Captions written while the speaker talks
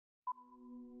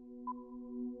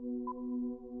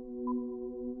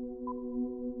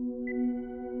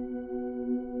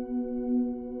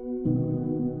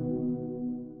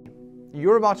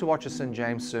You're about to watch a St.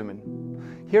 James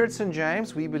sermon. Here at St.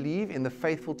 James, we believe in the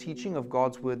faithful teaching of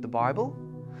God's Word, the Bible.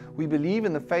 We believe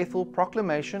in the faithful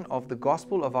proclamation of the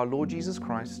gospel of our Lord Jesus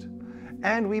Christ.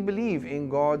 And we believe in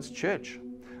God's church.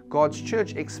 God's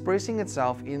church expressing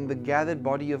itself in the gathered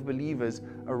body of believers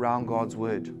around God's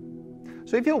Word.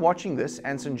 So if you're watching this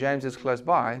and St. James is close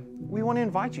by, we want to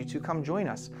invite you to come join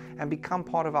us and become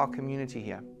part of our community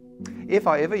here. If,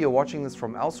 however, you're watching this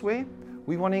from elsewhere,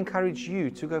 we want to encourage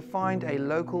you to go find a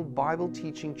local Bible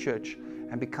teaching church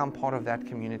and become part of that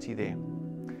community there.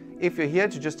 If you're here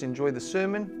to just enjoy the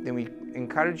sermon, then we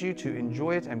encourage you to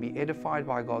enjoy it and be edified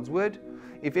by God's Word.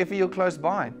 If ever you're close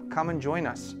by, come and join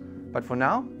us. But for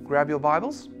now, grab your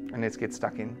Bibles and let's get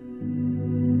stuck in.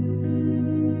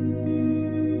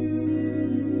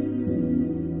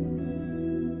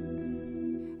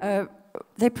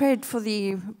 They prayed for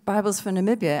the Bibles for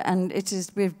Namibia, and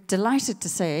we're delighted to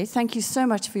say thank you so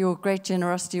much for your great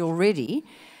generosity already.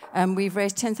 We've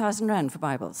raised 10,000 Rand for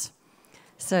Bibles.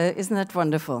 So isn't that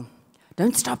wonderful?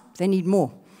 Don't stop, they need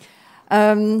more.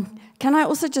 Can I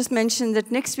also just mention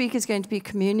that next week is going to be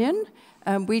communion.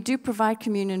 We do provide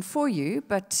communion for you,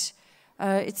 but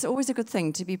it's always a good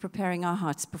thing to be preparing our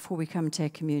hearts before we come and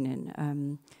take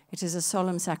communion. It is a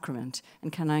solemn sacrament,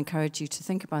 and can I encourage you to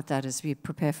think about that as we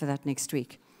prepare for that next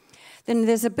week. Then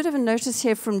there's a bit of a notice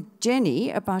here from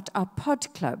Jenny about our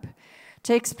pod club. It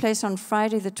takes place on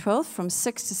Friday the 12th from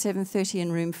 6 to 7:30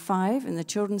 in room 5 in the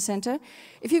Children's Centre.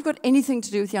 If you've got anything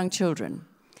to do with young children,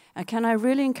 can I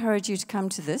really encourage you to come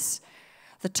to this?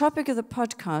 The topic of the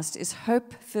podcast is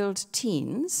Hope-Filled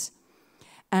Teens,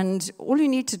 and all you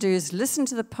need to do is listen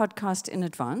to the podcast in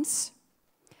advance.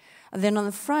 And then on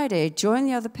the Friday, join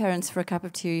the other parents for a cup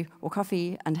of tea or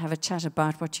coffee and have a chat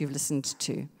about what you've listened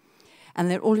to.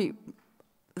 And then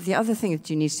the other thing that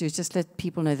you need to do is just let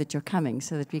people know that you're coming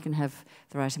so that we can have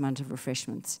the right amount of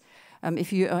refreshments.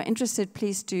 If you are interested,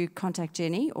 please do contact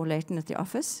Jenny or Leighton at the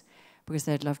office because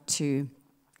they'd love to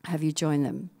have you join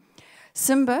them.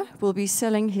 Simba will be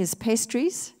selling his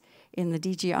pastries in the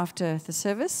DG after the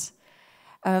service.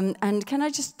 And can I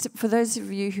just, for those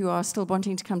of you who are still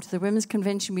wanting to come to the Women's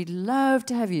Convention, we'd love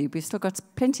to have you. We've still got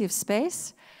plenty of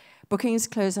space. Bookings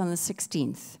close on the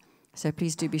 16th, so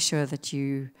please do be sure that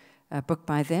you book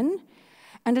by then.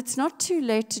 And it's not too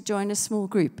late to join a small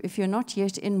group if you're not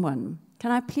yet in one. Can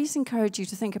I please encourage you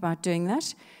to think about doing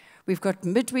that? We've got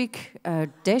midweek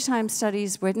daytime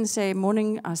studies. Wednesday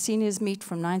morning, our seniors meet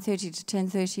from 9:30 to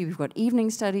 10:30. We've got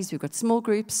evening studies. We've got small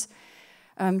groups.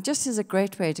 Just as a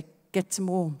great way to get some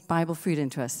more Bible food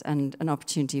into us and an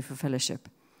opportunity for fellowship.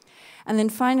 And then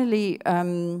finally,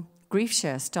 Grief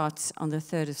Share starts on the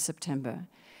 3rd of September.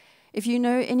 If you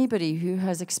know anybody who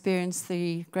has experienced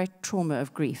the great trauma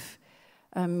of grief,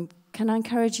 can I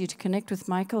encourage you to connect with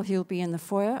Michael? He'll be in the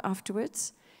foyer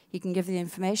afterwards. He can give you the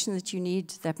information that you need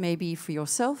that may be for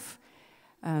yourself.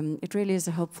 It really is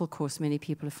a helpful course. Many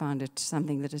people have found it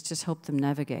something that has just helped them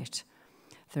navigate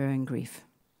their own grief.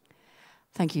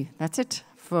 Thank you. That's it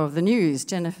for the news.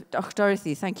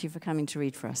 Dorothy, thank you for coming to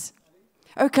read for us.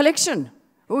 Oh, collection.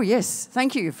 Oh, yes.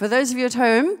 Thank you. For those of you at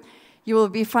home, you will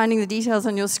be finding the details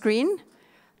on your screen.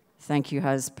 Thank you,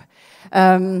 Husb.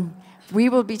 We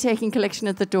will be taking collection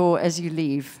at the door as you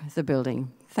leave the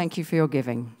building. Thank you for your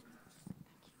giving.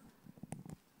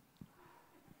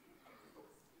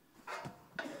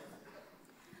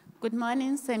 Good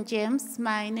morning, St. James.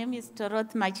 My name is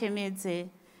Doroth Machemedze.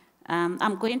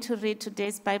 I'm going to read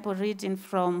today's Bible reading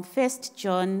from 1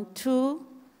 John 2,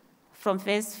 from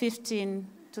verse 15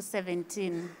 to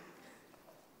 17.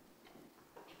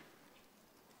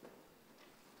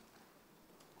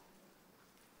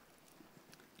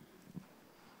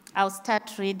 I'll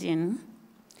start reading.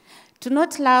 Do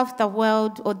not love the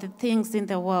world or the things in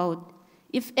the world.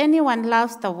 If anyone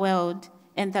loves the world,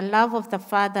 and the love of the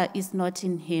Father is not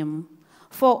in him.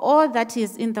 For all that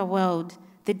is in the world,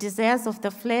 the desires of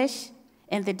the flesh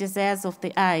and the desires of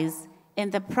the eyes,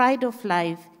 and the pride of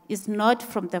life is not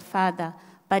from the Father,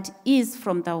 but is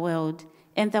from the world.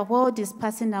 And the world is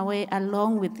passing away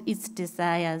along with its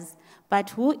desires. But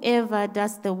whoever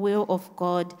does the will of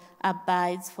God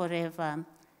abides forever.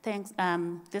 Thanks.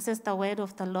 This is the word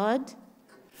of the Lord.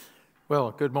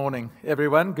 Well, good morning,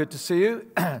 everyone. Good to see you.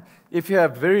 If you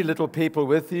have very little people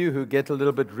with you who get a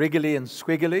little bit wriggly and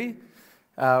squiggly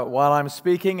while I'm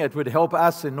speaking, it would help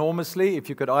us enormously if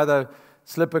you could either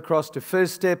slip across to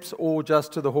First Steps or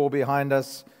just to the hall behind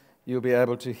us. You'll be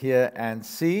able to hear and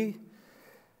see.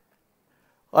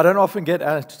 I don't often get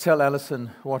to tell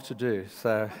Alison what to do,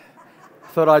 so I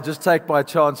thought I'd just take my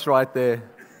chance right there.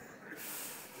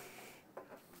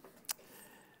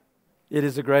 It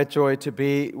is a great joy to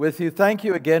be with you. Thank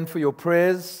you again for your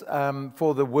prayers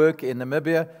for the work in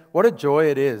Namibia. What a joy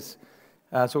it is.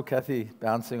 I saw Kathy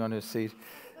bouncing on her seat.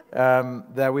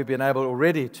 That we've been able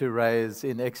already to raise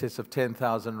in excess of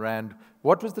 10,000 rand.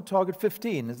 What was the target?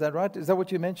 15, is that right? Is that what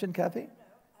you mentioned, Kathy?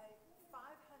 500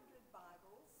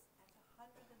 Bibles at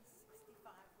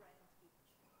 165 rand each.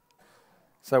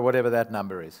 So whatever that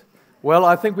number is. Well,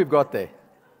 I think we've got there.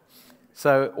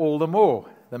 So all the more,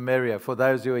 the merrier for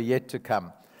those who are yet to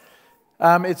come.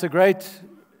 It's a great,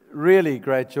 really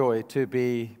great joy to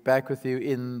be back with you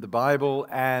in the Bible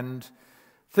and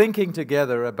thinking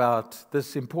together about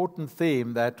this important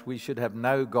theme that we should have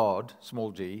no God,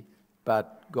 small g,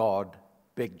 but God,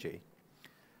 big G.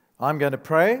 I'm going to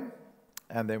pray,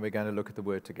 and then we're going to look at the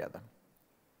Word together.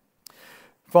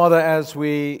 Father, as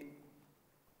we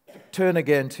turn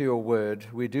again to your Word,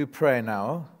 we do pray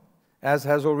now, as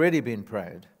has already been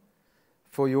prayed,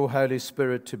 for your Holy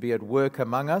Spirit to be at work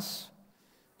among us,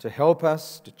 to help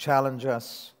us, to challenge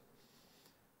us,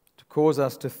 to cause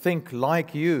us to think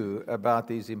like you about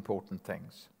these important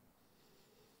things.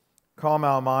 Calm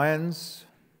our minds,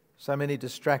 so many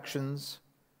distractions,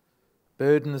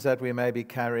 burdens that we may be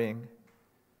carrying.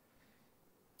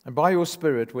 And by your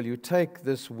Spirit, will you take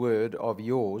this word of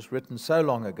yours, written so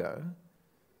long ago,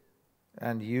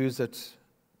 and use it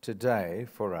today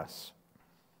for us.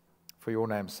 For your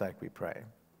name's sake we pray.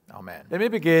 Amen. Let me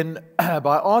begin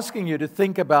by asking you to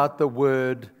think about the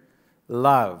word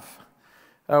love.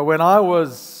 When I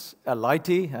was a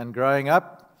lighty and growing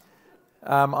up,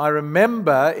 I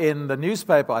remember in the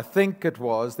newspaper, I think it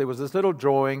was, there was this little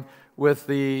drawing with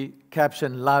the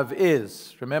caption, "Love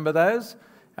is." Remember those?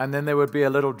 And then there would be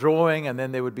a little drawing, and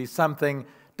then there would be something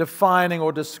defining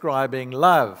or describing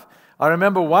love. I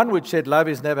remember one which said, "Love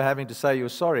is never having to say you're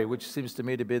sorry," which seems to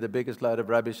me to be the biggest load of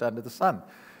rubbish under the sun.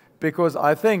 Because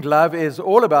I think love is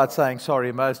all about saying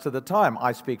sorry most of the time.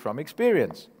 I speak from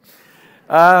experience.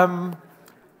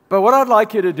 But what I'd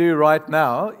like you to do right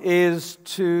now is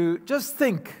to just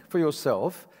think for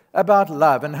yourself about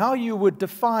love and how you would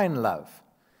define love.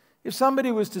 If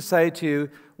somebody was to say to you,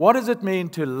 what does it mean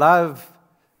to love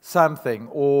something?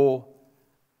 Or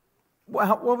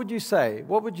what would you say?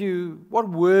 What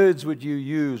words would you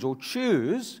use or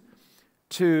choose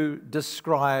to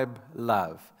describe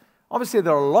love? Obviously,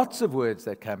 there are lots of words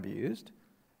that can be used.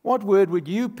 What word would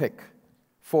you pick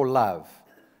for love?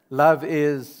 Love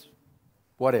is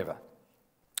whatever.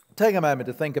 Take a moment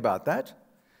to think about that.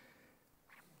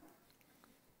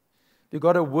 You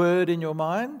got a word in your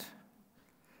mind?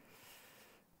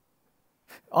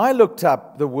 I looked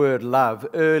up the word love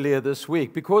earlier this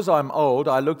week. Because I'm old,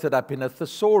 I looked it up in a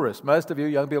thesaurus. Most of you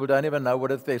young people don't even know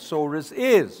what a thesaurus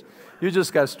is. You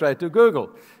just go straight to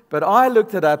Google. But I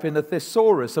looked it up in a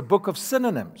thesaurus, a book of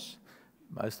synonyms.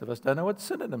 Most of us don't know what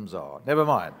synonyms are. Never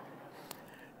mind.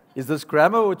 Is this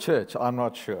grammar or church? I'm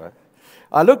not sure.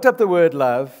 I looked up the word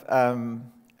love,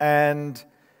 and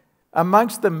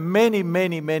amongst the many,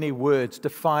 many, many words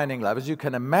defining love, as you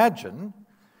can imagine,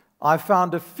 I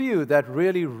found a few that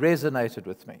really resonated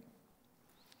with me.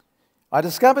 I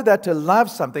discovered that to love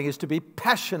something is to be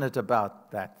passionate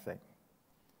about that thing.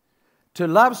 To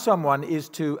love someone is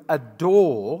to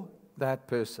adore that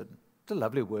person. It's a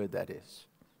lovely word, that is.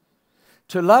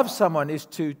 To love someone is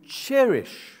to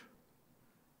cherish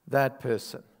that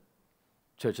person.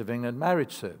 Church of England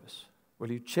marriage service.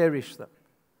 Will you cherish them?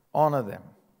 Honor them.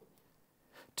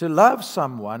 To love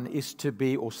someone is to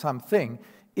be, or something,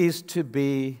 is to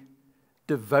be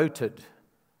devoted.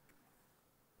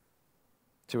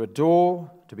 To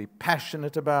adore, to be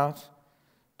passionate about,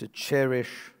 to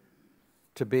cherish,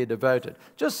 to be devoted.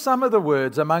 Just some of the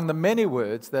words among the many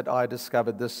words that I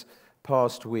discovered this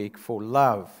past week for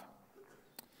love.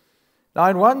 Now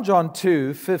in 1 John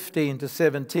 2, 15 to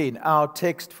 17, our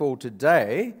text for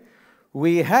today,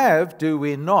 we have, do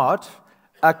we not,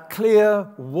 a clear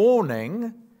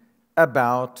warning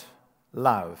about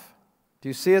love. Do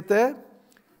you see it there?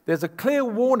 There's a clear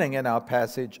warning in our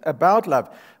passage about love.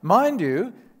 Mind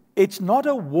you, it's not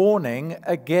a warning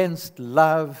against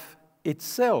love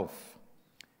itself.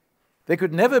 There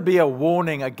could never be a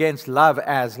warning against love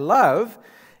as love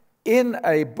in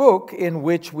a book in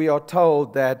which we are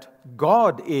told that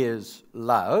God is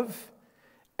love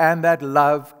and that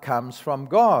love comes from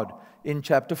God in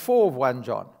chapter 4 of 1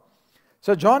 John.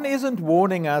 So John isn't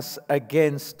warning us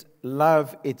against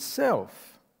love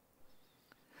itself.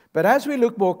 But as we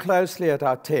look more closely at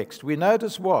our text, we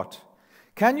notice what?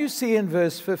 Can you see in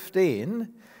verse 15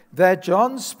 that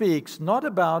John speaks not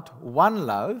about one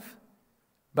love,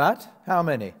 but how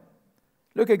many?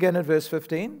 Look again at verse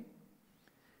 15.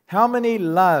 How many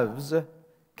loves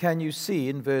can you see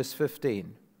in verse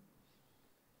 15?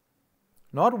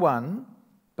 Not one,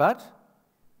 but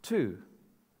two.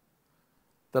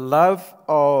 The love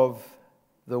of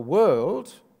the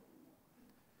world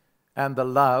and the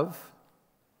love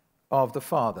of the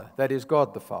Father, that is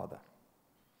God the Father.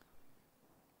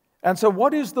 And so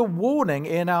what is the warning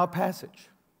in our passage?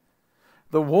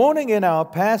 The warning in our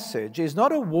passage is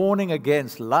not a warning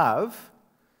against love.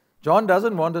 John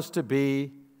doesn't want us to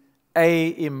be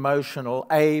emotional,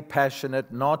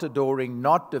 passionate, not adoring,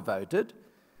 not devoted.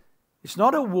 It's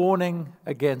not a warning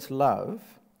against love,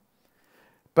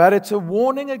 but it's a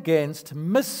warning against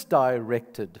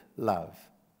misdirected love.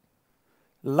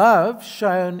 Love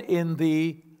shown in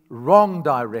the wrong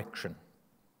direction.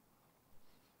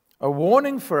 A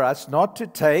warning for us not to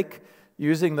take,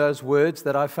 using those words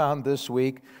that I found this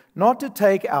week, not to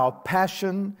take our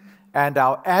passion and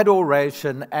our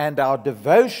adoration and our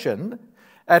devotion,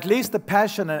 at least the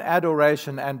passion and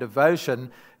adoration and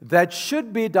devotion that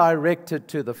should be directed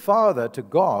to the Father, to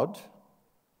God,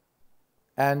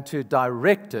 and to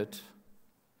direct it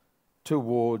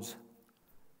towards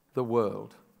the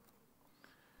world.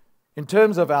 In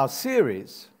terms of our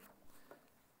series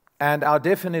and our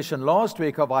definition last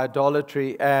week of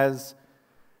idolatry as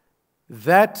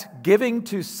that giving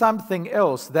to something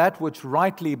else that which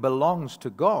rightly belongs to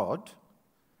God,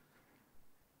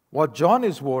 what John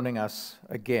is warning us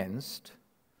against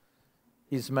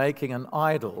is making an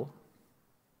idol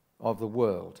of the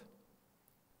world.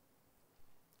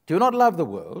 Do not love the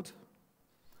world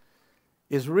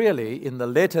is really, in the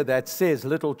letter that says,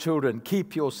 little children,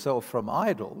 keep yourself from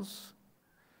idols,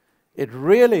 it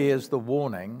really is the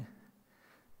warning,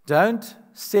 don't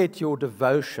set your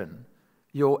devotion,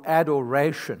 your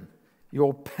adoration,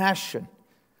 your passion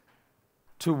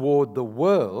toward the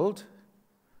world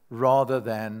rather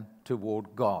than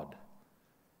toward God.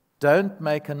 Don't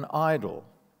make an idol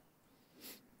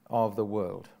of the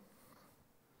world.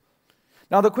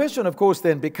 Now the question, of course,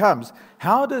 then becomes,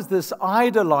 how does this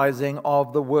idolizing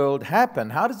of the world happen?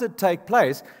 How does it take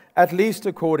place, at least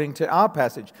according to our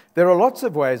passage? There are lots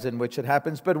of ways in which it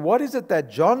happens, but what is it that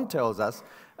John tells us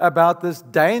about this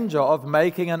danger of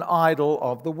making an idol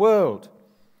of the world?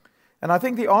 And I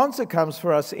think the answer comes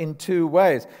for us in two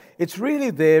ways. It's really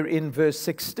there in verse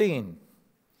 16.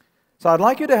 So I'd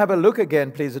like you to have a look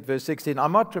again, please, at verse 16.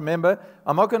 I'm not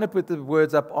going to put the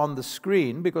words up on the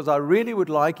screen because I really would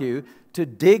like you to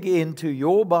dig into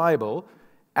your Bible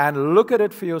and look at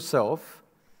it for yourself.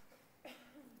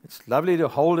 It's lovely to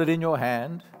hold it in your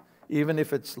hand, even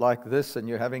if it's like this and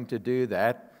you're having to do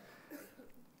that.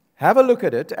 Have a look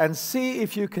at it and see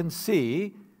if you can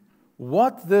see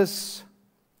what this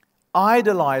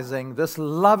idolizing, this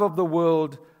love of the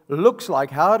world looks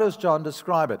like. How does John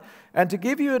describe it? And to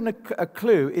give you a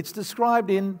clue, it's described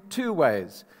in two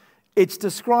ways. It's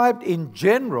described in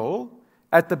general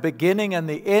at the beginning and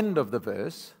the end of the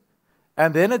verse,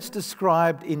 and then it's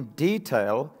described in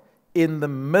detail in the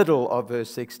middle of verse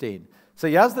 16. So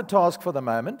here's the task for the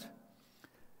moment.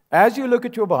 As you look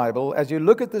at your Bible, as you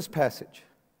look at this passage,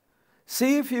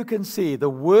 see if you can see the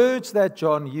words that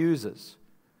John uses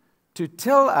to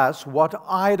tell us what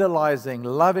idolizing,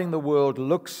 loving the world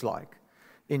looks like.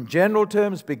 In general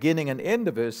terms, beginning and end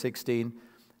of verse 16,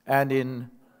 and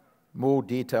in more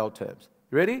detailed terms.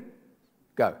 Ready?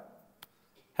 Go.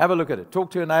 Have a look at it.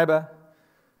 Talk to your neighbor.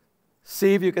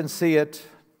 See if you can see it.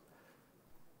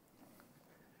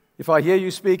 If I hear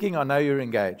you speaking, I know you're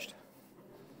engaged.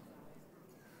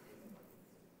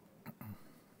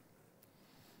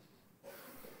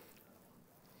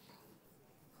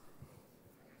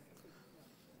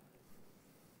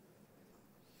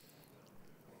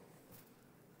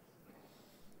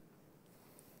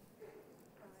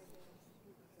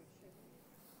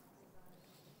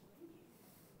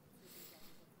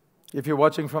 If you're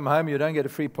watching from home, you don't get a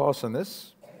free pass on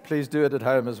this. Please do it at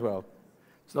home as well.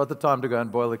 It's not the time to go and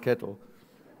boil the kettle.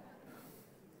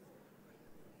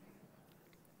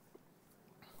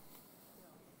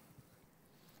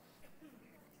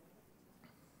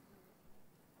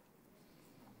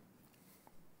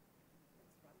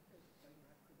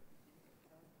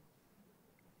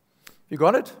 You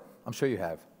got it? I'm sure you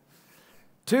have.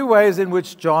 Two ways in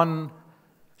which John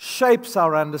shapes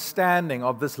our understanding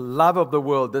of this love of the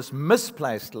world, this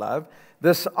misplaced love,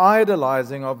 this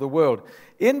idolizing of the world.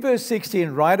 In verse 16,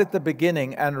 right at the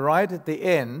beginning and right at the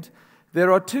end,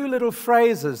 there are two little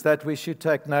phrases that we should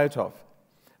take note of.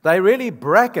 They really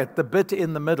bracket the bit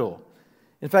in the middle.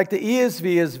 In fact, the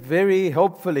ESV has very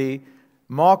helpfully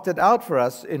marked it out for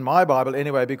us, in my Bible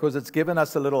anyway, because it's given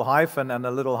us a little hyphen and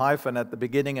a little hyphen at the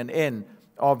beginning and end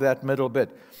of that middle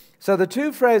bit. So the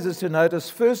two phrases to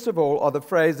notice, first of all, are the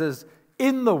phrases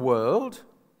in the world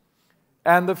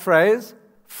and the phrase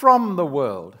from the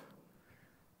world.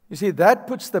 You see, that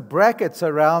puts the brackets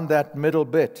around that middle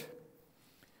bit.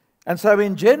 And so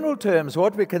in general terms,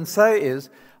 what we can say is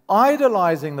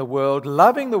idolizing the world,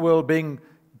 loving the world, being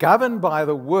governed by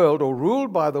the world or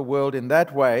ruled by the world in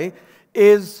that way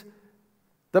is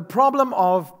the problem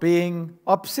of being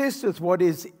obsessed with what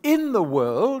is in the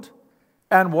world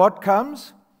and what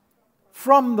comes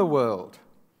from the world.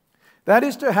 That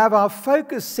is to have our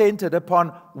focus centered upon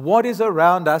what is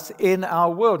around us in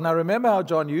our world. Now remember how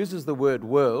John uses the word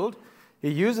world. He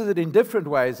uses it in different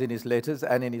ways in his letters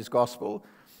and in his gospel.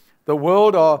 The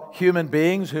world are human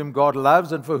beings whom God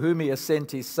loves and for whom he has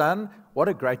sent his Son. What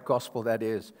a great gospel that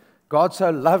is. God so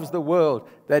loves the world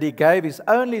that he gave his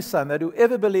only Son, that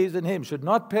whoever believes in him should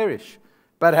not perish,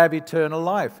 but have eternal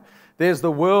life. There's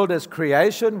the world as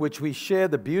creation, which we share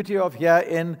the beauty of here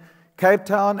in Cape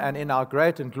Town and in our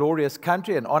great and glorious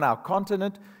country and on our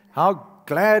continent. How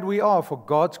glad we are for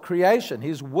God's creation,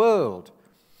 his world.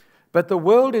 But the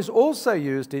world is also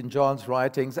used in John's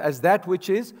writings as that which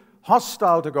is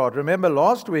hostile to God. Remember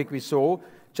last week we saw,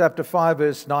 chapter 5,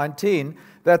 verse 19,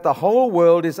 that the whole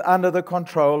world is under the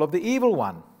control of the evil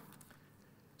one.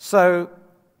 So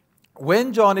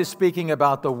when John is speaking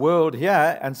about the world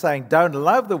here and saying don't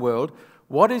love the world,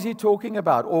 what is he talking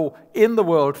about? Or in the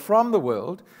world, from the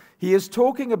world, he is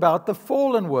talking about the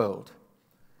fallen world.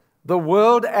 The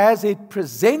world as it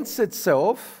presents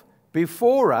itself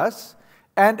before us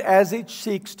and as it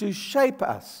seeks to shape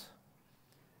us.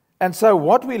 And so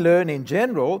what we learn in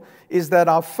general is that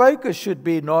our focus should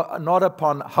be not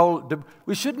upon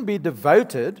we shouldn't be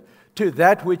devoted to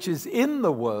that which is in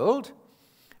the world,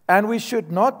 and we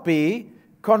should not be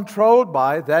controlled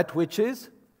by that which is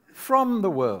from the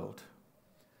world.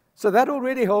 So that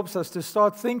already helps us to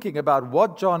start thinking about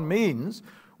what John means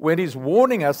when he's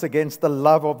warning us against the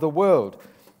love of the world.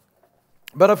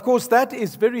 But of course, that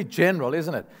is very general,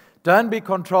 isn't it? Don't be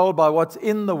controlled by what's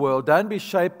in the world. Don't be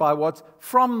shaped by what's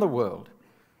from the world.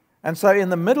 And so in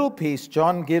the middle piece,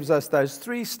 John gives us those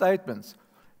three statements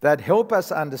that help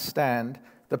us understand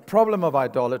the problem of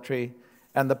idolatry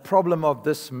and the problem of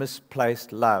this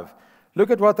misplaced love.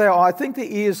 Look at what they are. I think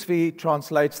the ESV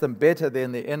translates them better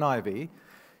than the NIV.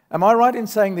 Am I right in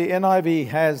saying the NIV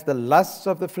has the lusts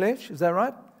of the flesh? Is that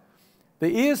right? The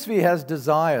ESV has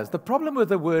desires. The problem with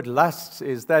the word lusts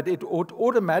is that it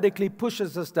automatically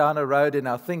pushes us down a road in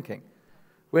our thinking.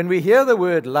 When we hear the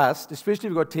word lust, especially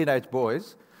if we've got teenage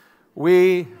boys,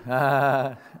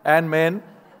 and men.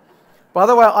 By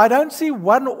the way, I don't see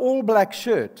one all-black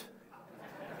shirt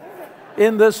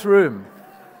in this room.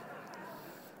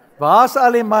 Waar's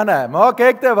al die manne? Maak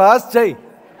ek te waar's jy?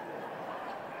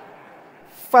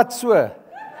 Vat so.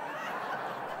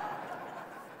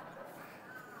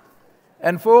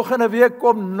 En volgende week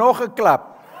kom nog 'n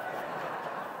klap.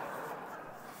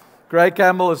 Craig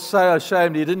Campbell is so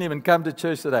ashamed he didn't even come to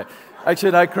church today.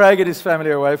 Actually, no, Craig and his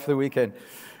family are away for the weekend.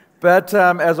 But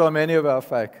as are many of our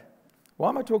folk. Why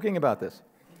am I talking about this?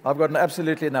 I've got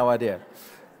absolutely no idea.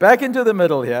 Back into the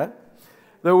middle here.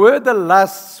 The word the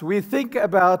lusts, we think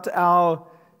about our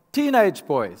teenage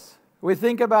boys. We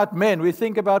think about men. We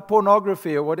think about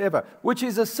pornography or whatever, which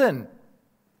is a sin.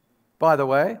 By the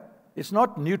way, it's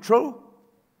not neutral.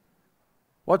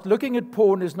 What looking at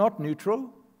porn is not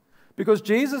neutral. Because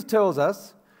Jesus tells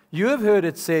us, you have heard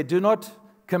it said, do not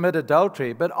commit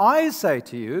adultery. But I say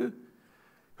to you,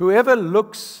 whoever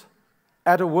looks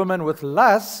at a woman with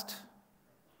lust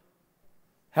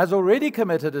has already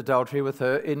committed adultery with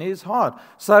her in his heart.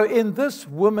 So in this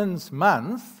Women's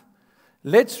Month,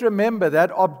 let's remember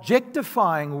that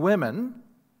objectifying women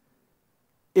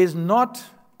is not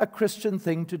a Christian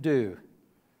thing to do.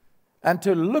 And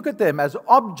to look at them as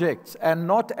objects and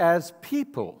not as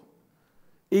people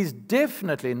is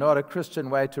definitely not a Christian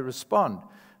way to respond.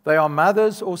 They are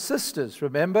mothers or sisters,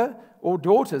 remember, or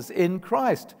daughters in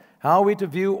Christ. How are we to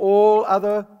view all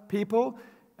other people?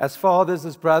 As fathers,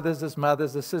 as brothers, as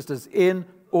mothers, as sisters, in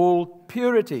all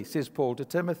purity, says Paul to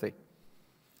Timothy.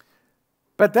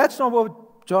 But that's not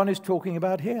what John is talking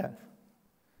about here.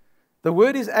 The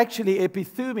word is actually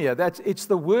epithumia. It's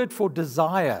the word for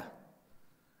desire.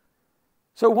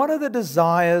 So what are the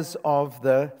desires of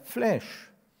the flesh?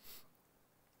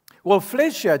 Well,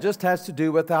 flesh here just has to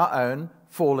do with our own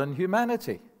fallen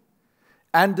humanity.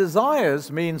 And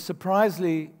desires mean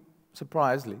surprisingly,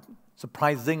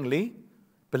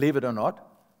 believe it or not,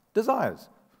 desires.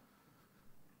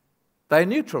 They're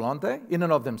neutral, aren't they? In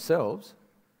and of themselves.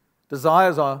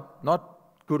 Desires are not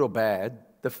good or bad.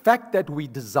 The fact that we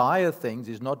desire things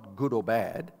is not good or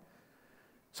bad.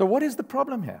 So what is the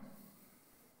problem here?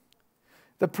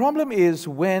 The problem is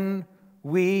when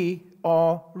we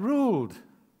are ruled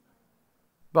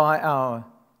by our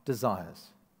desires.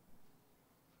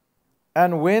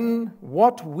 And when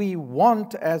what we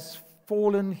want as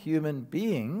fallen human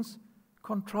beings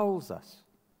controls us.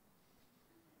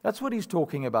 That's what he's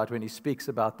talking about when he speaks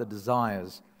about the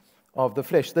desires of the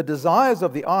flesh. The desires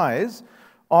of the eyes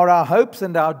are our hopes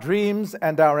and our dreams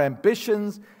and our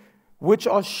ambitions, which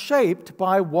are shaped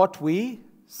by what we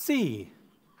see.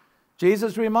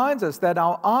 Jesus reminds us that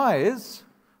our eyes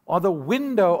are the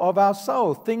window of our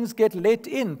soul. Things get let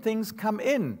in, things come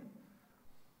in.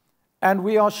 And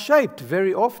we are shaped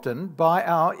very often by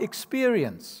our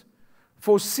experience.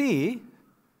 For see,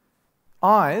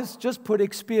 eyes, just put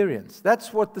experience.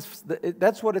 That's what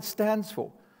it stands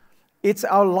for. It's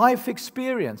our life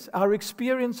experience, our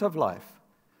experience of life.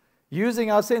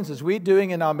 Using our senses. We're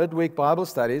doing in our midweek Bible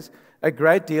studies a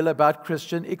great deal about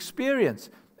Christian experience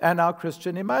and our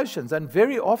Christian emotions. And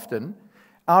very often,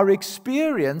 our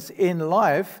experience in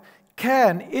life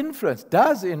can influence,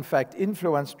 does in fact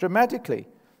influence dramatically.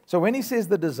 So when he says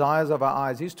the desires of our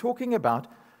eyes, he's talking about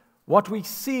what we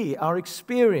see, our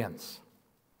experience,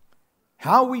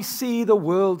 how we see the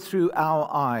world through our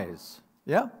eyes.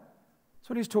 Yeah? That's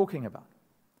what he's talking about.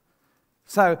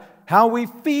 So how we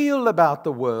feel about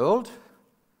the world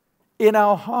in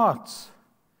our hearts,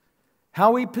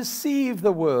 how we perceive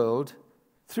the world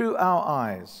through our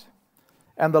eyes.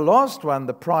 And the last one,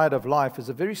 the pride of life, is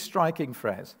a very striking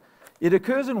phrase. It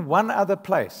occurs in one other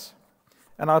place,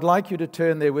 and I'd like you to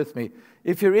turn there with me.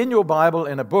 If you're in your Bible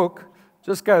in a book,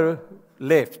 just go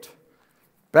left,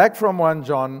 back from 1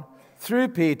 John, through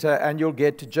Peter, and you'll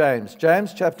get to James.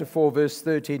 James chapter 4, verse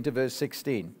 13 to verse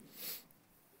 16.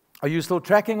 Are you still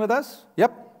tracking with us?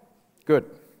 Yep. Good.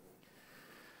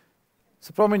 It's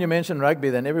the problem when you mention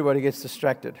rugby, then everybody gets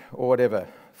distracted, or whatever,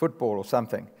 football or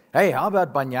something. Hey, how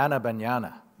about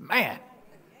banyana? Man,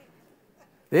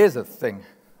 there's a thing.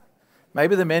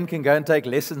 Maybe the men can go and take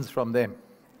lessons from them.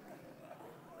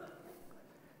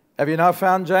 Have you now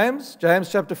found James?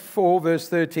 James chapter 4, verse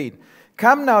 13.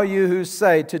 Come now, you who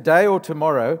say, today or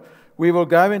tomorrow, we will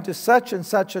go into such and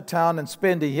such a town and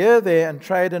spend a year there and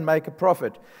trade and make a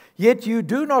profit. Yet you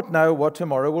do not know what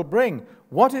tomorrow will bring.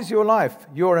 What is your life?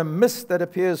 You're a mist that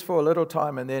appears for a little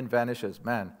time and then vanishes.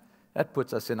 Man, that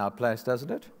puts us in our place, doesn't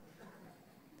it?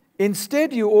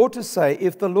 Instead, you ought to say,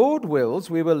 if the Lord wills,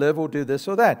 we will live or do this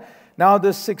or that. Now,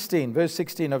 verse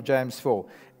 16 of James 4.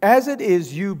 As it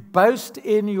is, you boast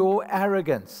in your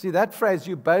arrogance. See that phrase,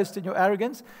 you boast in your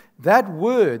arrogance? That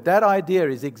word, that idea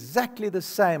is exactly the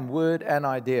same word and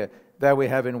idea that we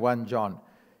have in 1 John.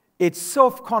 It's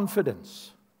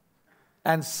self-confidence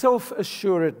and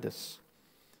self-assuredness.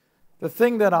 The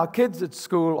thing that our kids at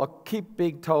school keep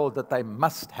being told that they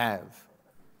must have.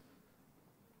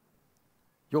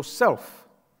 Yourself.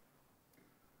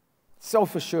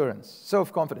 Self-assurance,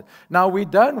 self-confidence. Now, we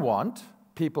don't want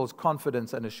people's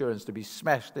confidence and assurance to be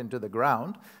smashed into the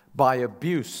ground by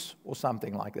abuse or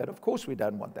something like that. Of course we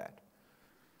don't want that.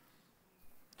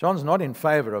 John's not in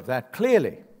favor of that,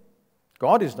 clearly.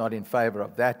 God is not in favor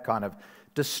of that kind of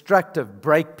destructive,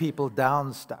 break people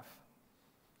down stuff.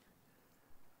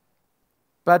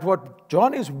 But what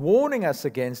John is warning us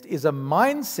against is a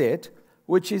mindset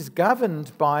which is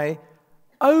governed by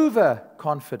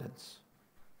overconfidence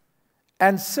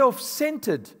and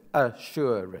self-centered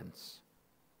assurance.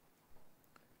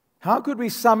 How could we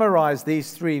summarize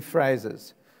these three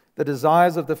phrases? The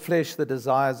desires of the flesh, the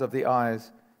desires of the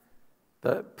eyes,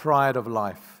 the pride of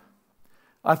life.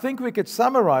 I think we could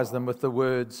summarize them with the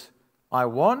words, I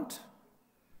want,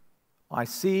 I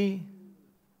see,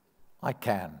 I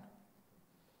can.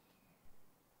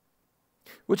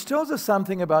 Which tells us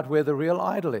something about where the real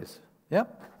idol is. Yeah?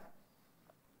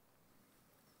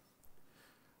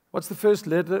 What's the first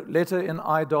letter in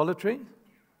idolatry?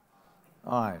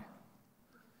 I.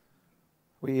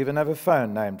 We even have a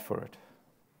phone named for it.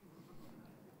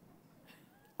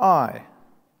 I.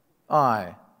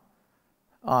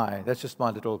 That's just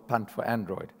my little punt for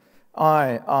Android.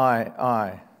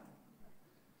 I.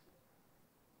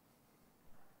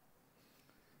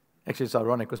 Actually, it's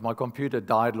ironic because my computer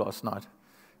died last night.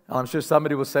 And I'm sure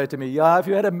somebody will say to me, yeah, if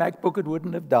you had a MacBook, it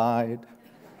wouldn't have died.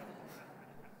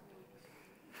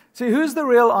 See, who's the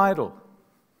real idol?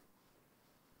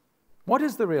 What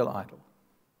is the real idol?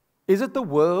 Is it the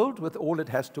world with all it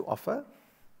has to offer?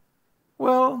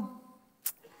 Well,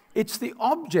 it's the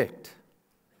object.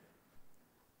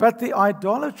 But the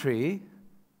idolatry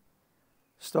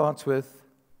starts with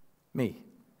me.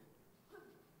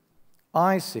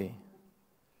 I see.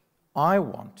 I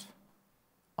want.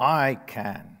 I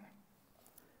can.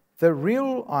 The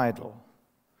real idol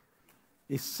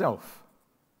is self.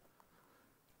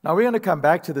 Now, we're going to come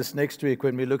back to this next week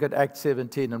when we look at Acts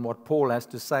 17 and what Paul has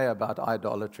to say about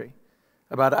idolatry,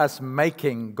 about us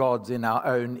making gods in our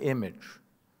own image.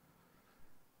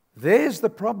 There's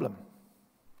the problem.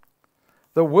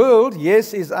 The world,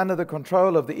 yes, is under the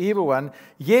control of the evil one.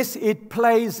 Yes, it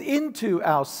plays into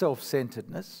our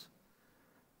self-centeredness.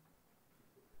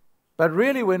 But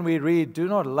really, when we read, do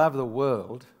not love the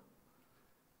world,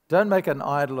 don't make an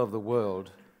idol of the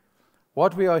world,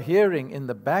 what we are hearing in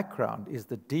the background is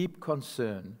the deep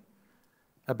concern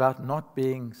about not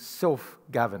being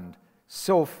self-governed,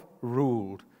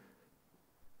 self-ruled,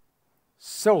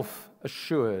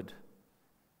 self-assured.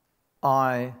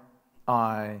 I,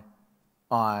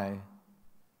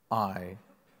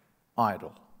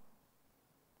 idol.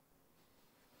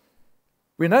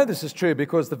 We know this is true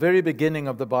because the very beginning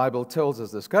of the Bible tells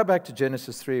us this. Go back to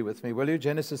Genesis 3 with me, will you?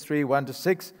 Genesis 3,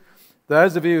 1-6.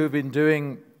 Those of you who've been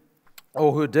doing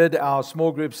or who did our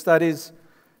small group studies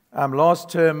last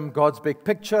term, God's Big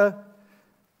Picture,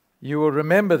 you will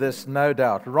remember this, no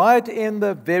doubt. Right in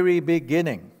the very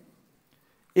beginning,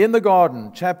 in the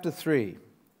garden, chapter 3.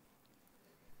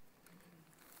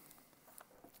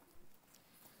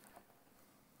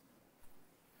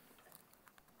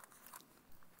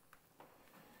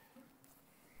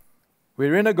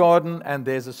 We're in a garden and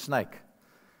there's a snake.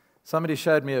 Somebody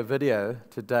showed me a video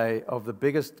today of the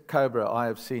biggest cobra I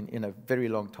have seen in a very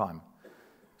long time,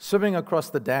 swimming across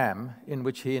the dam in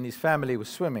which he and his family were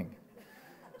swimming.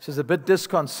 Which is a bit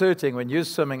disconcerting when you're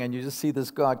swimming and you just see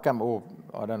this guy come, or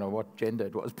I don't know what gender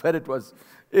it was, but it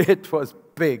was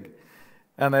big.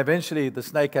 And eventually the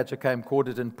snake catcher came, caught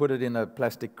it, and put it in a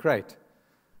plastic crate.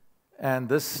 And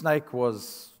this snake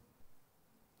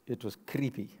it was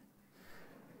creepy.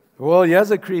 Well, here's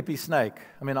a creepy snake.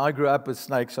 I mean, I grew up with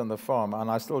snakes on the farm,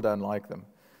 and I still don't like them.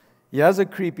 Here's a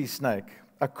creepy snake,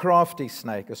 a crafty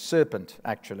snake, a serpent,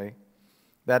 actually.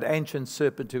 That ancient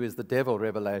serpent who is the devil,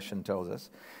 Revelation tells us.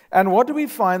 And what do we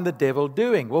find the devil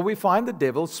doing? Well, we find the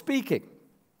devil speaking.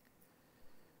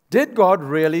 Did God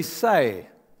really say?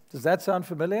 Does that sound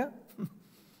familiar?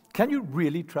 Can you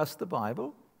really trust the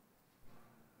Bible?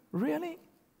 Really?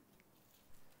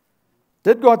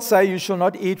 Did God say, you shall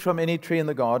not eat from any tree in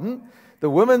the garden? The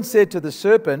woman said to the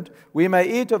serpent, we may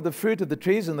eat of the fruit of the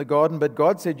trees in the garden, but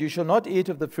God said, you shall not eat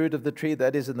of the fruit of the tree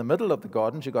that is in the middle of the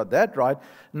garden. She got that right.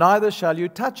 Neither shall you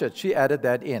touch it. She added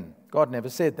that in. God never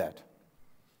said that.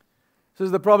 This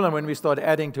is the problem when we start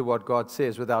adding to what God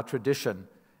says with our tradition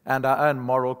and our own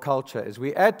moral culture, is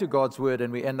we add to God's word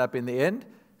and we end up in the end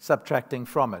subtracting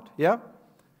from it. Yeah?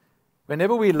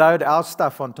 Whenever we load our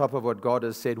stuff on top of what God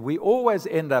has said, we always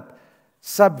end up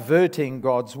subverting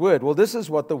God's word. Well, this is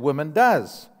what the woman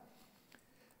does.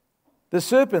 The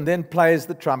serpent then plays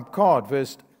the trump card.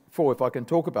 Verse 4, if I can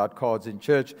talk about cards in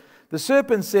church. The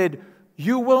serpent said,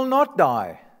 you will not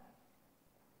die.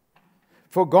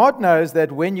 For God knows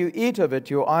that when you eat of it,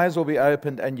 your eyes will be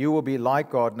opened and you will be like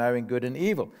God, knowing good and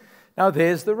evil. Now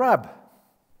there's the rub.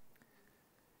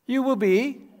 You will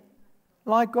be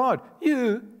like God.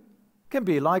 You can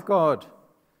be like God.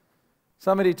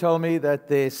 Somebody told me that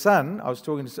their son, I was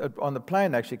talking on the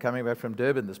plane actually coming back from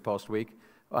Durban this past week.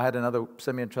 I had another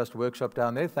Simeon Trust workshop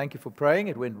down there. Thank you for praying.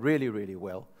 It went really, really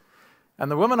well. And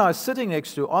the woman I was sitting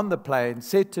next to on the plane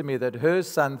said to me that her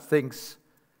son thinks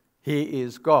he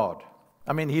is God.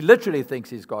 I mean, he literally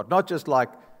thinks he's God. Not just like,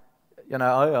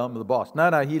 oh, I'm the boss. No,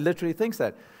 he literally thinks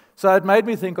that. So it made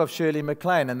me think of Shirley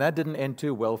MacLaine, and that didn't end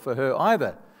too well for her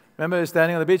either. Remember her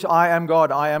standing on the beach, I am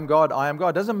God, I am God, I am God.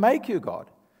 It doesn't make you God.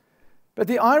 But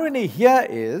the irony here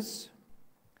is,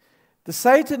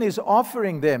 Satan is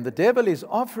offering them, the devil is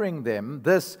offering them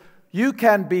this, you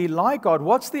can be like God.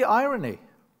 What's the irony?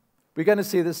 We're going to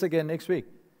see this again next week.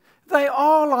 They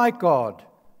are like God.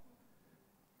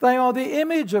 They are the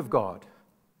image of God.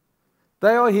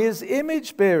 They are His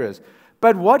image bearers.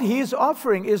 But what He's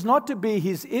offering is not to be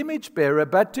His image bearer,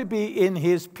 but to be in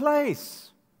His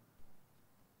place.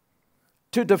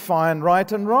 To define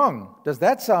right and wrong. Does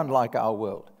that sound like our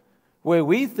world? Where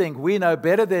we think we know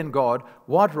better than God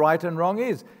what right and wrong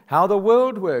is, how the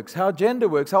world works, how gender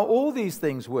works, how all these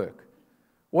things work,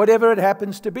 whatever it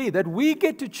happens to be, that we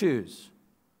get to choose.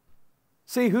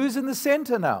 See, who's in the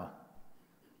center now?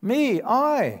 Me,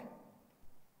 I.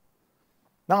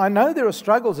 Now, I know there are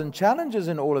struggles and challenges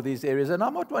in all of these areas, and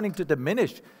I'm not wanting to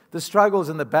diminish the struggles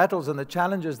and the battles and the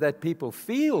challenges that people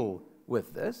feel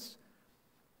with this.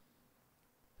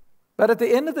 But at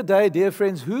the end of the day, dear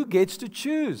friends, who gets to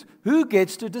choose? Who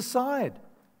gets to decide?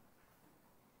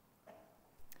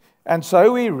 And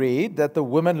so we read that the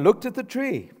woman looked at the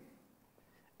tree,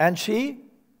 and she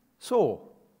saw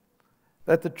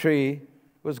that the tree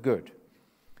was good.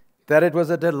 that it was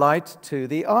a delight to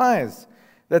the eyes,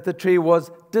 that the tree was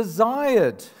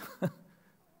desired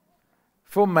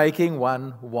for making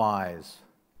one wise.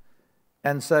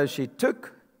 And so she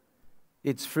took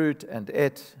its fruit and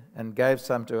ate, and gave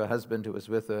some to her husband who was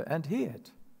with her, and he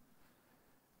ate.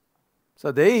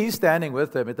 So there he's standing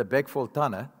with them at the bekvol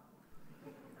tande,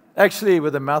 actually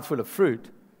with a mouthful of fruit,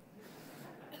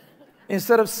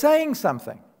 instead of saying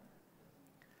something.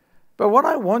 But what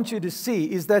I want you to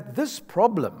see is that this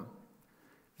problem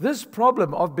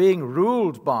of being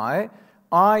ruled by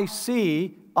I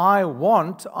see, I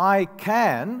want, I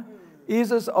can,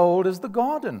 is as old as the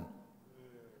garden.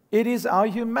 It is our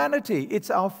humanity.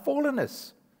 It's our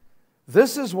fallenness.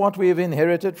 This is what we have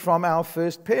inherited from our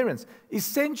first parents,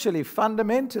 essentially,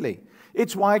 fundamentally.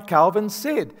 It's why Calvin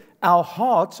said, our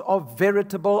hearts are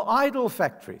veritable idol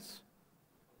factories.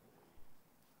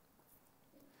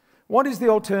 What is the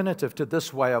alternative to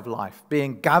this way of life,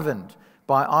 being governed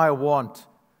by I want,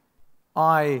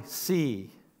 I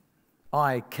see,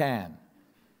 I can?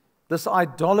 This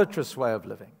idolatrous way of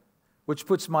living, which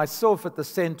puts myself at the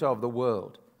center of the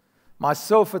world,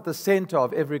 myself at the center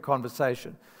of every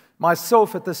conversation,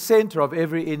 myself at the center of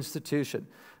every institution,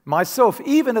 myself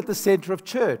even at the center of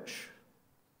church.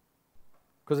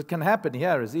 Because it can happen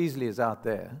here as easily as out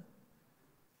there.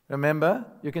 Remember,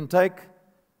 you can take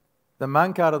the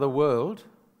monk out of the world,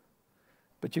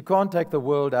 but you can't take the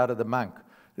world out of the monk.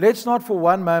 Let's not for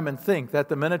one moment think that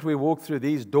the minute we walk through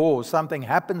these doors, something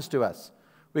happens to us.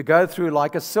 We go through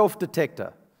like a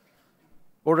self-detector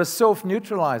or a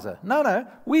self-neutralizer. No,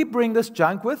 we bring this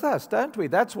junk with us, don't we?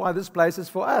 That's why this place is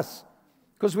for us,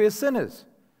 because we're sinners.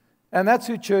 And that's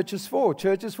who church is for.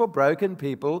 Church is for broken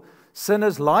people,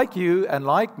 sinners like you and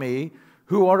like me,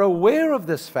 who are aware of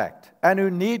this fact and who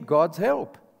need God's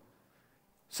help.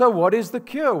 So what is the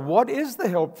cure? What is the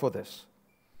help for this?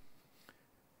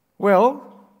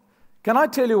 Well, can I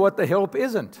tell you what the help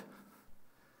isn't?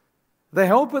 The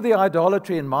help with the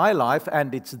idolatry in my life,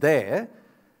 and it's there,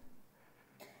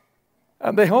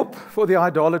 and the help for the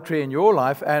idolatry in your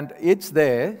life, and it's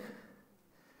there,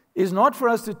 is not for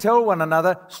us to tell one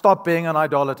another, stop being an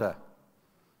idolater.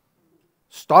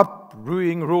 Stop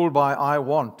being ruled by I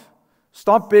want.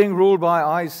 Stop being ruled by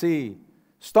I see.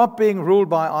 Stop being ruled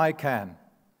by I can.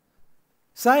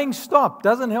 Saying stop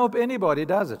doesn't help anybody,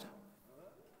 does it?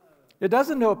 It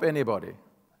doesn't help anybody.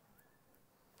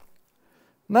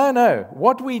 No.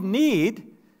 What we need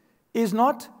is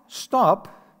not stop,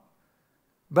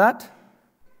 but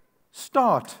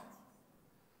start.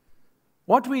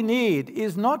 What we need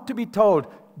is not to be told,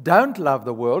 don't love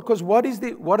the world, because what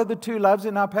are the two loves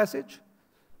in our passage?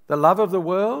 The love of the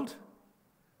world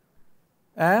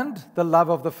and the love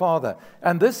of the Father.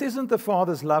 And this isn't the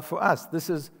Father's love for us. This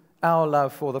is our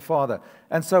love for the Father.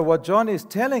 And so what John is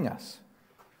telling us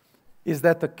is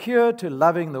that the cure to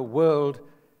loving the world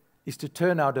is to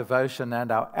turn our devotion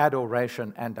and our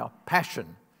adoration and our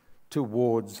passion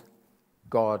towards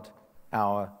God,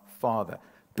 our Father,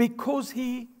 because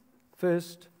He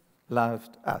first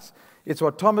loved us. It's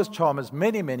what Thomas Chalmers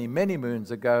many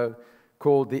moons ago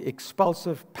called the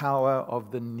expulsive power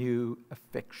of the new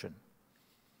affection.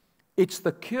 It's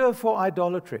the cure for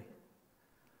idolatry.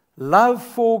 Love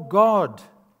for God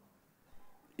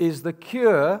is the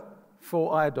cure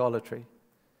for idolatry.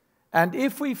 And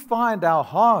if we find our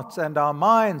hearts and our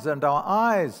minds and our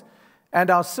eyes and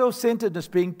our self-centeredness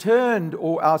being turned,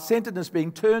 or our centeredness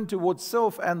being turned towards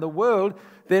self and the world,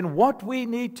 then what we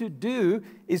need to do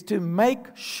is to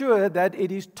make sure that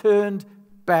it is turned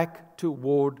back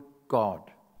toward God.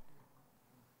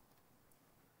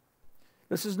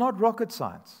 This is not rocket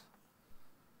science.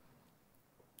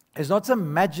 There's not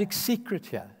some magic secret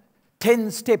here.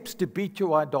 10 steps to beat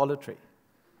your idolatry.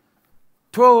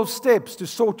 12 steps to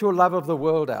sort your love of the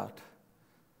world out.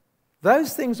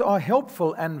 Those things are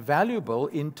helpful and valuable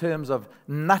in terms of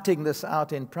nutting this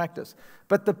out in practice.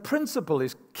 But the principle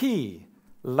is key.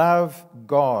 Love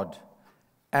God.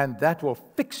 And that will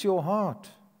fix your heart.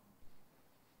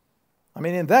 I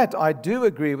mean, in that, I do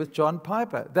agree with John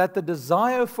Piper, that the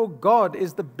desire for God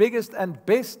is the biggest and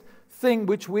best thing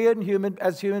which we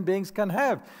as human beings can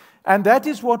have. And that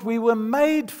is what we were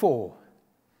made for.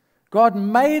 God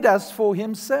made us for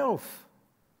Himself.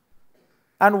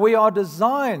 And we are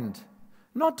designed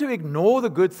not to ignore the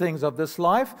good things of this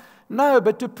life, no,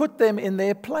 but to put them in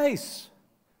their place.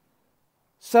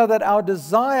 So that our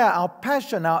desire, our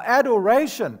passion, our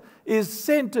adoration is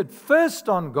centered first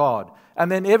on God, and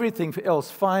then everything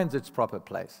else finds its proper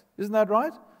place. Isn't that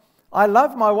right? I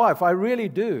love my wife, I really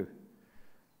do.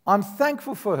 I'm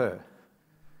thankful for her.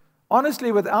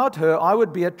 Honestly, without her, I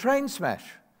would be a train smash.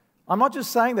 I'm not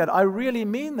just saying that, I really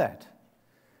mean that.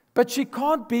 But she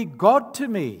can't be God to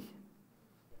me.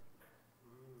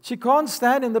 She can't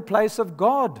stand in the place of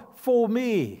God for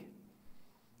me,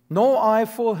 nor I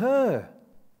for her.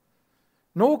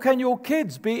 Nor can your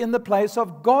kids be in the place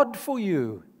of God for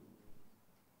you,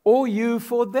 or you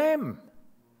for them.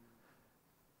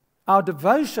 Our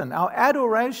devotion, our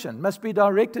adoration must be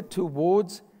directed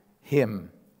towards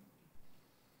Him.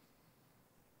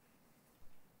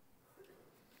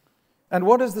 And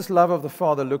what does this love of the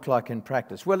Father look like in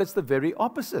practice? Well, it's the very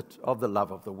opposite of the love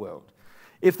of the world.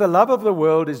 If the love of the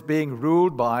world is being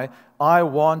ruled by I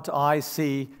want, I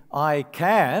see, I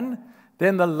can,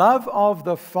 then the love of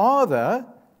the Father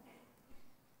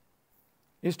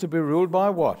is to be ruled by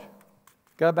what?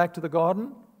 Go back to the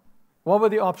garden. What were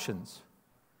the options?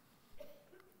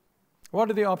 What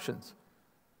are the options?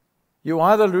 You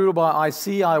either rule by I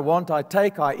see, I want, I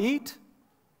take, I eat,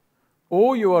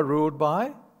 or you are ruled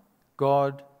by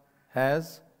God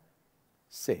has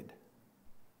said.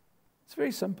 It's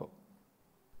very simple.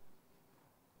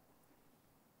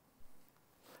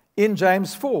 In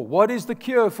James 4, what is the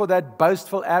cure for that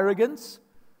boastful arrogance?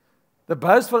 The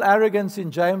boastful arrogance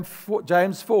in James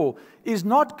 4 is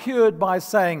not cured by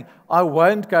saying, I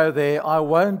won't go there, I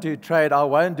won't do trade, I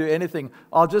won't do anything,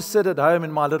 I'll just sit at home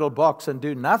in my little box and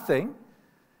do nothing.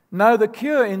 No, the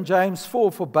cure in James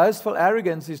 4 for boastful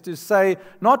arrogance is to say,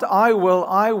 not I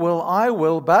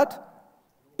will, but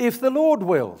if the Lord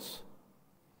wills.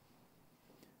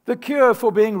 The cure for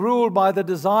being ruled by the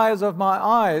desires of my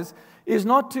eyes is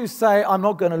not to say, I'm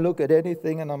not going to look at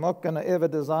anything and I'm not going to ever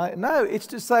desire. No, it's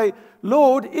to say,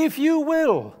 Lord, if you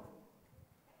will,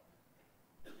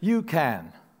 you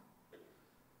can.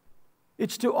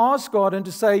 It's to ask God and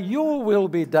to say, your will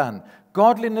be done.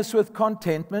 Godliness with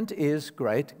contentment is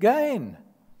great gain.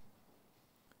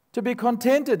 To be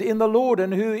contented in the Lord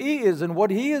and who He is and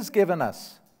what He has given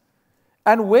us.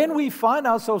 And when we find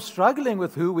ourselves struggling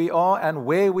with who we are and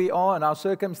where we are and our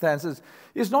circumstances,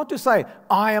 is not to say,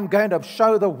 I am going to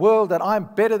show the world that I'm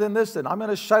better than this and I'm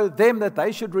going to show them that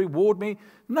they should reward me.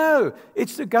 No,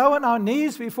 it's to go on our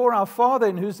knees before our Father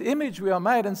in whose image we are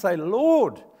made and say,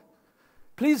 Lord,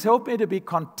 please help me to be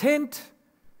content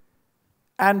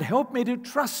and help me to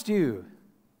trust you.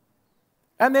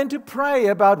 And then to pray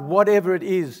about whatever it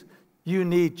is you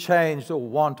need changed or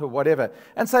want or whatever.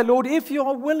 And say, Lord, if you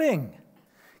are willing.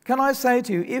 Can I say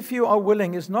to you, if you are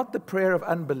willing is not the prayer of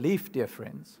unbelief, dear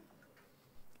friends.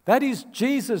 That is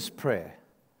Jesus' prayer.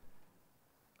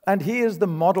 And He is the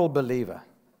model believer.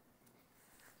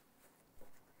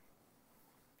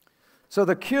 So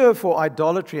the cure for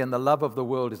idolatry and the love of the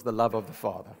world is the love of the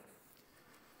Father.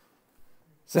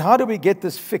 So how do we get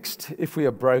this fixed if we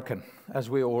are broken, as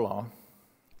we all are,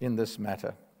 in this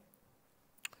matter?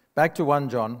 Back to 1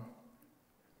 John.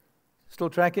 Still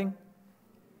tracking?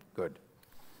 Good.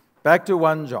 Back to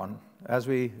 1 John as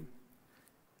we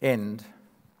end.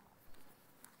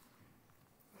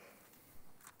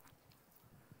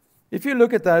 If you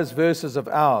look at those verses of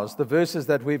ours, the verses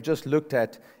that we've just looked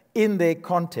at in their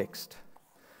context,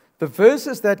 the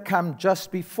verses that come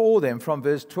just before them from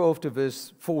verse 12 to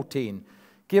verse 14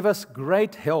 give us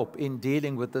great help in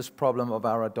dealing with this problem of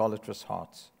our idolatrous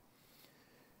hearts.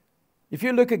 If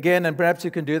you look again, and perhaps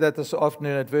you can do that this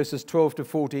afternoon at verses 12 to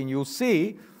 14, you'll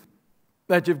see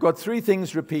that you've got three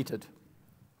things repeated.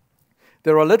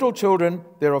 There are little children,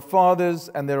 there are fathers,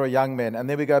 and there are young men. And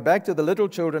then we go back to the little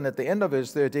children at the end of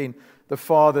verse 13, the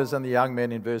fathers and the young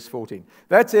men in verse 14.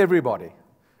 That's everybody.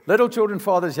 Little children,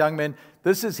 fathers, young men.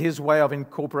 This is His way of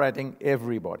incorporating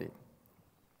everybody.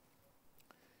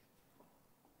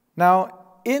 Now,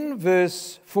 in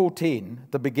verse 14,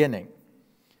 the beginning,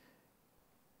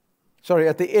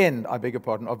 at the end, I beg your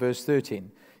pardon, of verse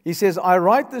 13, He says, I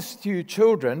write this to you,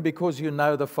 children, because you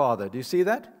know the Father. Do you see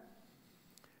that?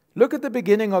 Look at the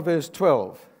beginning of verse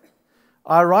 12.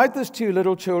 I write this to you,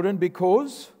 little children,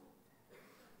 because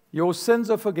your sins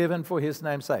are forgiven for His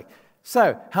name's sake.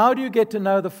 So, how do you get to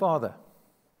know the Father?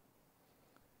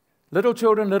 Little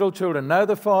children, know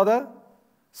the Father,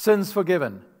 sins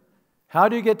forgiven. How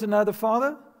do you get to know the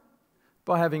Father?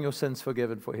 By having your sins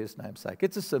forgiven for His name's sake.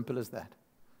 It's as simple as that.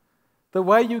 The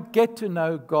way you get to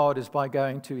know God is by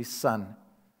going to His Son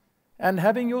and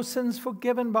having your sins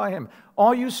forgiven by Him.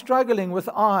 Are you struggling with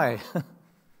I?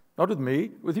 Not with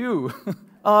me, with you.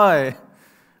 I.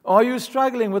 Are you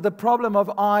struggling with the problem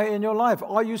of I in your life?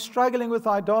 Are you struggling with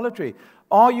idolatry?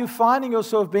 Are you finding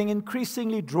yourself being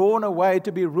increasingly drawn away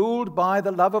to be ruled by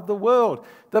the love of the world?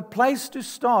 The place to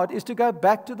start is to go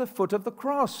back to the foot of the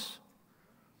cross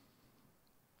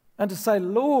and to say,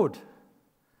 Lord,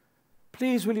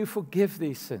 please will you forgive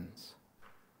these sins?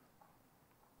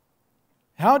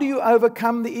 How do you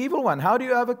overcome the evil one? How do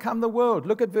you overcome the world?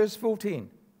 Look at verse 14.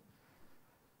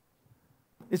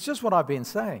 It's just what I've been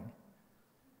saying.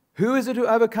 Who is it who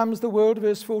overcomes the world,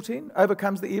 verse 14?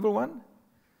 Overcomes the evil one?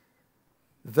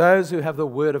 Those who have the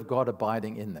word of God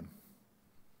abiding in them.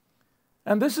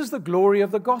 And this is the glory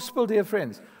of the gospel, dear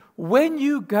friends. When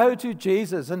you go to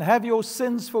Jesus and have your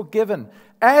sins forgiven,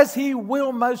 as he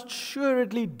will most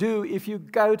assuredly do if you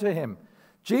go to him,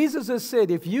 Jesus has said,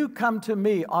 if you come to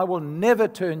me, I will never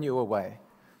turn you away.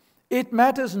 It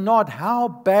matters not how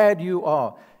bad you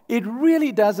are. It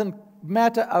really doesn't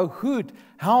matter a hoot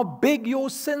how big your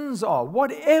sins are,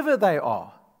 whatever they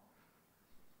are.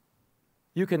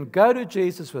 You can go to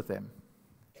Jesus with them.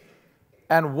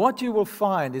 And what you will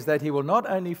find is that he will not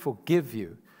only forgive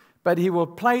you, but he will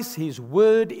place his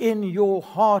word in your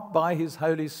heart by his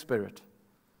Holy Spirit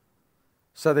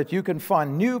so that you can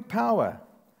find new power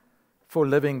for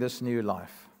living this new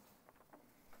life.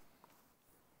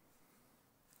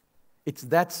 It's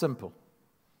that simple.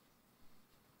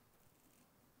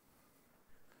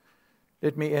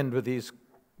 Let me end with these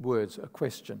words, a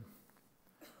question.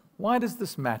 Why does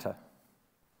this matter,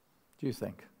 do you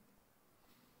think?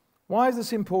 Why is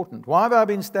this important? Why have I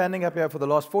been standing up here for the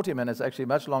last 40 minutes, actually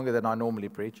much longer than I normally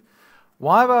preach?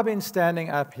 Why have I been standing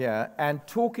up here and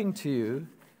talking to you,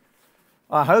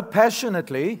 I hope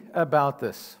passionately, about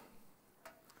this?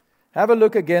 Have a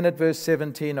look again at verse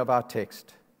 17 of our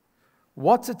text.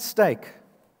 What's at stake?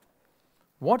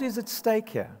 What is at stake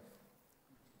here?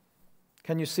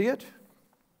 Can you see it?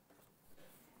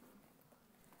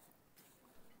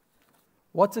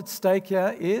 What's at stake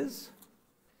here is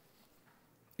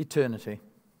eternity.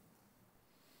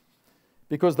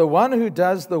 Because the one who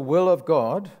does the will of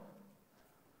God,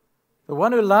 the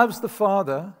one who loves the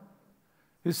Father,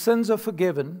 whose sins are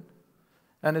forgiven,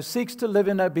 and who seeks to live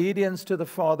in obedience to the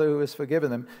Father who has forgiven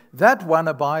them, that one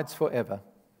abides forever.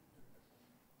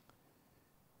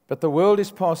 But the world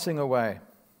is passing away.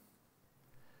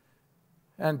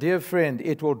 And dear friend,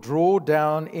 it will draw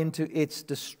down into its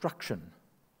destruction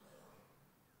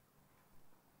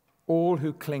all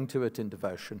who cling to it in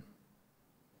devotion.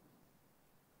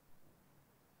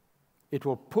 It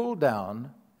will pull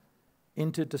down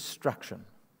into destruction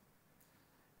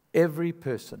every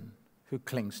person who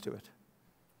clings to it.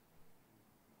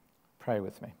 Pray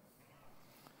with me.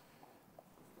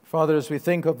 Father, as we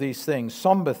think of these things,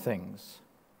 somber things,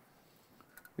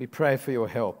 we pray for your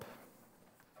help.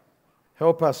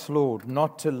 Help us, Lord,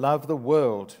 not to love the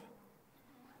world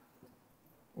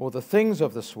or the things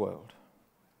of this world,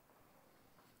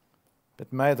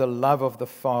 but may the love of the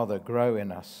Father grow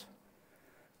in us.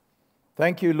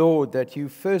 Thank you, Lord, that you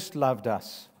first loved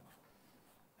us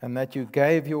and that you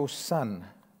gave your Son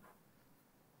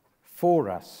for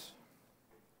us.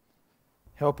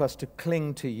 Help us to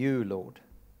cling to you, Lord,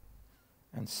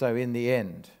 and so in the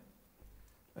end,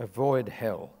 avoid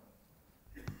hell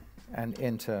and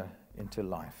enter into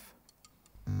life.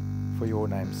 For your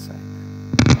name's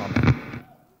sake. Amen.